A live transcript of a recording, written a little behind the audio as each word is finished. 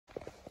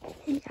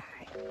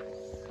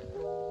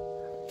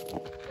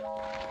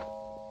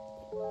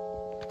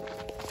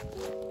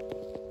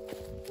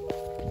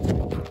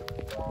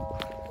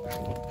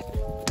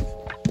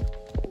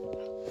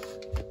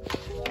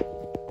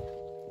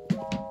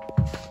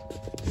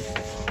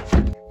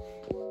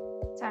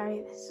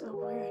sorry, this is a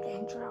weird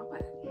intro,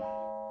 but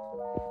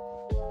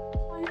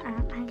we're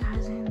at my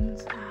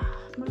cousin's,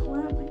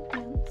 we're at my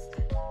aunt's,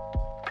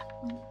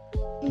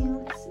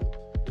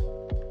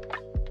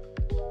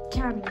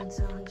 cabin,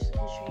 so I'm just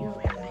gonna show you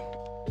around it.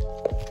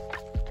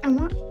 And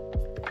what?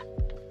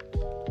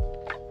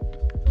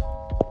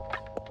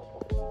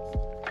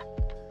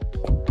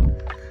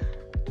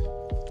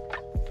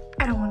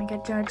 I don't want to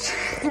get judged.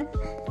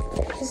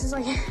 This is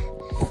like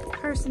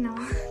personal.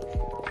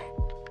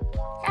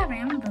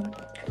 Cabin, but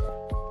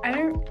I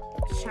don't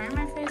show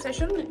my face. I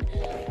shouldn't.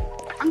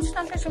 I'm just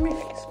not gonna show my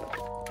face.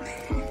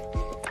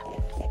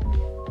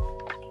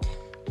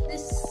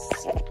 This,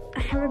 I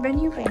haven't been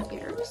here for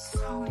years,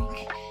 so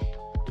like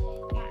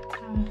that's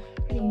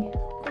pretty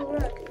cool.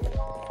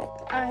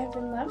 I've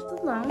been left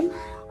alone.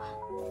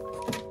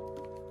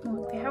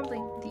 Look, they have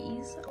like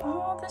these.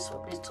 Oh, this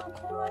one is so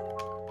cool.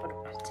 I'm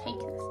gonna take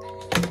this.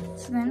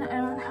 So then I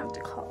don't have to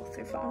call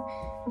through phone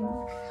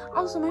anymore.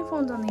 Also, my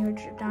phone's on the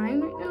verge of dying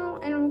right now,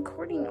 and I'm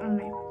recording on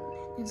my phone.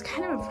 It's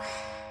kind of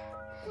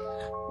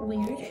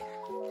weird,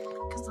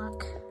 cause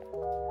look.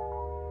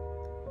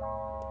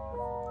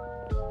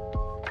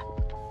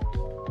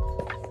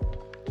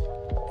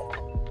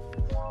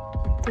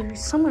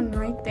 There's someone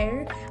right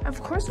there.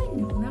 Of course I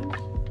know them.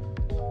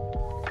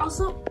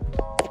 Also,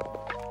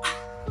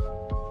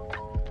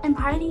 I'm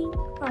hiding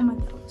from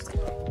those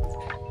guys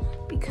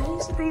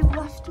because they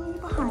left me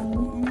behind,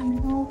 and I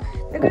know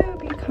they're gonna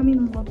be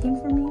coming looking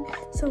for me.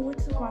 So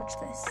let's watch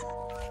this.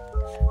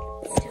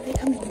 Do they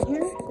come in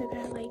here? They're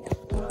gonna like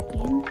walk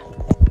in.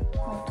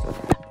 Oh,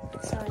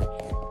 sorry.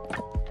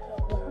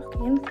 Walk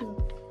in through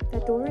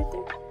that door right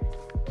there.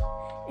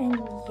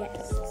 And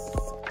yes,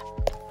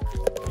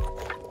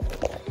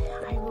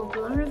 I will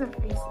blur their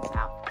faces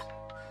out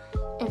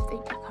if they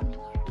do come in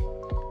here.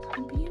 So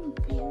I'm being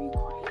very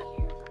quiet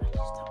here, but I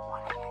just don't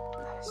want to get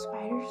the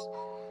spiders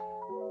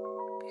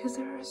because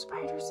there are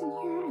spiders in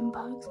here and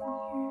bugs in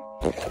here.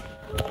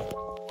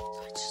 So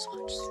let's just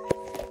watch this.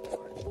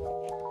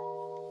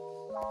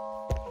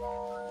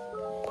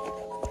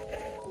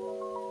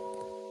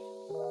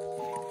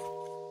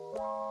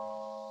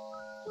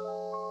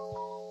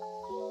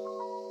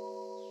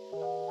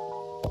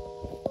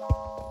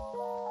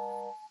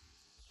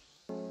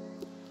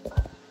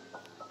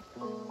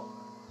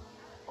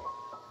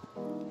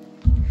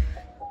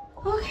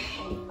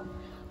 Okay,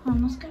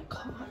 almost got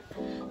caught.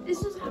 This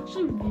is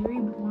actually very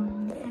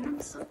boring, and I'm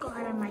so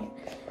glad I might.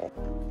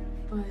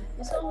 But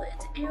it's okay.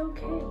 You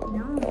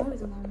know, I'm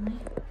always lonely.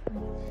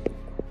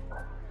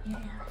 But yeah,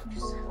 I'm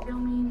just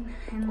filming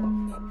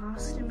and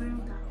lost in my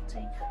own thoughts.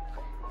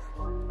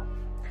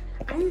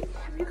 Have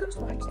you guys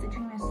watched the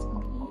Dream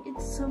SCP?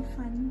 It's so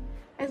fun.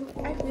 I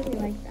really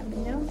like them,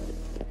 you know?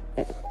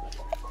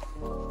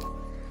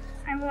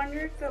 I wonder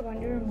if they're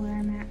wondering where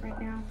I'm at right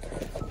now.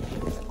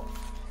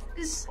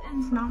 This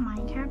is not my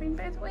cabin,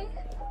 by the way.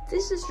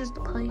 This is just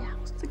the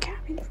playhouse. The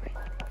cabin's right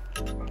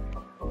there.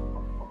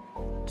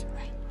 It's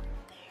right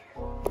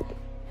there.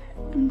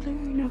 I'm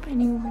clearing up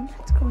anyone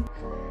that's going.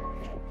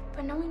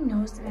 But no one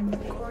knows that I'm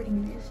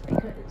recording this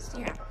because,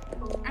 yeah,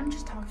 I'm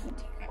just talking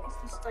to you guys.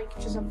 This is like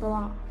just a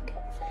vlog.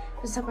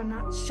 This stuff I'm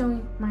not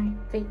showing my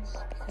face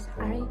because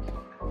I'm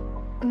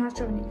not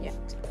showing it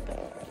yet,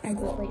 but I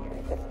will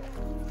later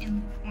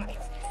in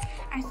life.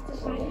 I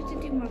decided to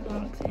do more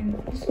vlogs, and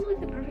this is like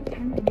the perfect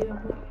time to do a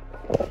vlog.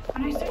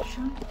 When I start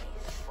showing my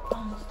face,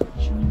 I'll start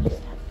showing you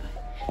stuff, but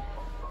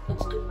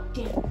let's go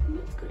down.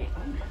 Let's go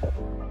down.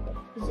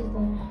 This is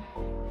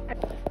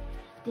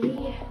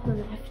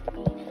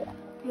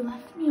they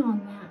left me on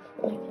that,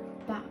 like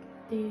that.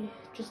 They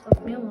just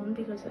left me alone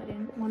because I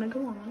didn't want to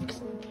go on,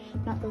 because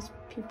I'm not those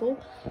people.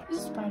 This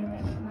is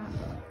Spider-Man and that,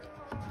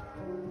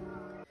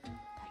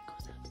 that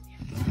goes out to the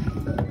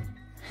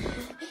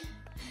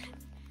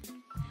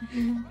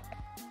end.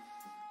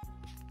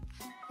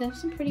 They have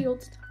some pretty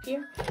old stuff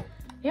here.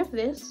 They have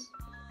this.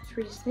 It's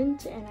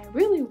recent, and I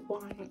really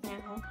want it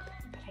now,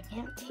 but I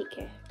can't take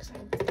it because I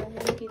don't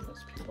want to be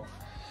those people.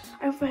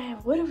 If I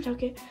would have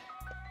took it,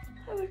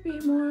 I would be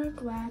more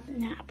glad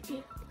than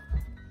happy.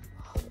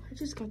 Oh, I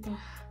just got the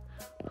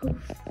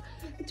roof.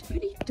 It's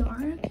pretty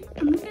dark.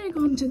 I'm not gonna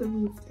go into the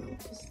roof though,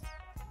 because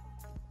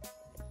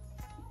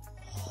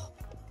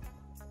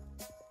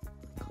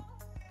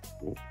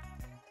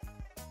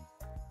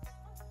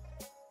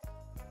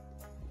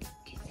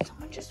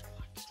someone just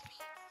watched me.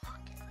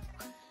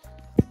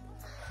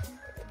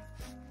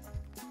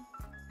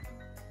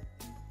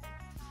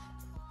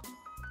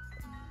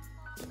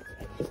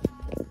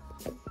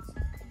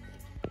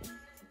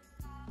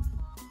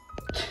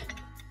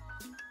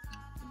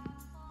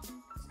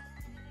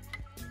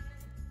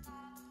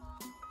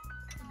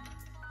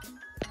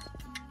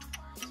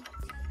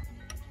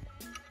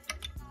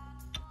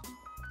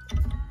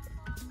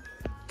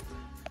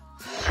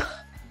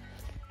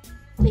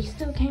 They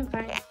still can't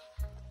find me.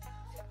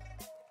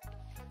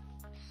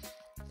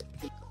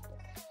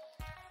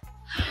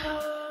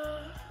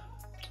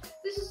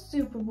 This is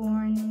super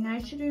boring, and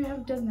I shouldn't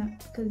have done that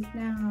because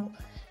now,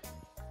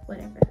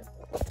 whatever.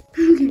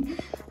 Okay,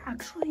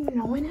 actually,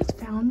 no one has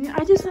found me.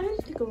 I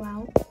decided to go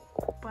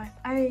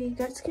I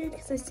got scared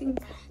because I seen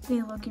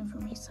they looking for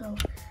me, so.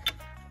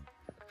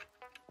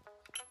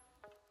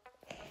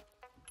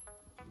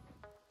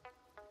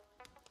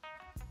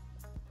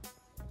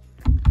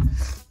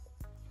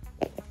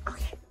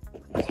 Okay.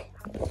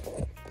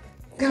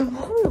 They're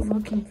probably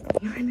looking for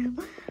me right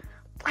now.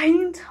 I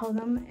didn't tell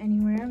them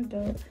anywhere I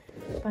go,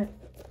 but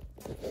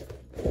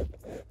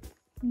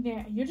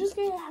yeah, you're just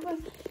gonna have a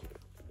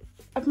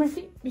of my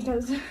feet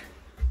because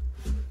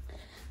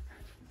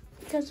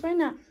why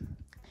not?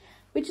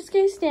 We're just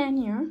gonna stand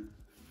here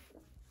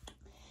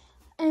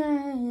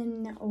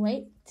and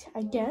wait,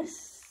 I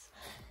guess.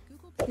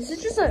 This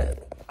is just a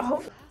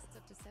up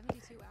to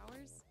 72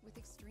 hours with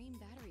extreme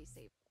battery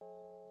saver.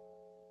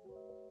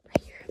 I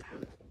hear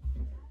them.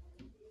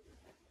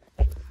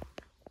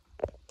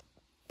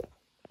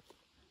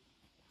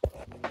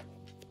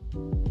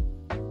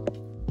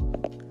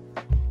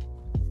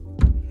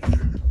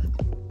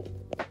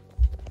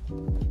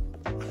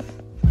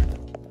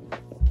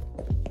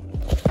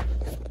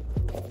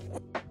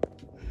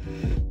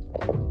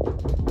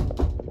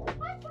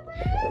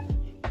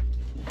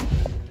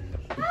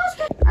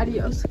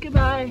 Adios,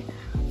 goodbye.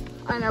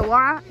 And I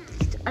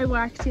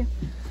walked you.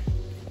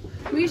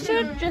 We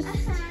should just...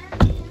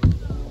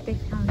 They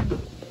found me.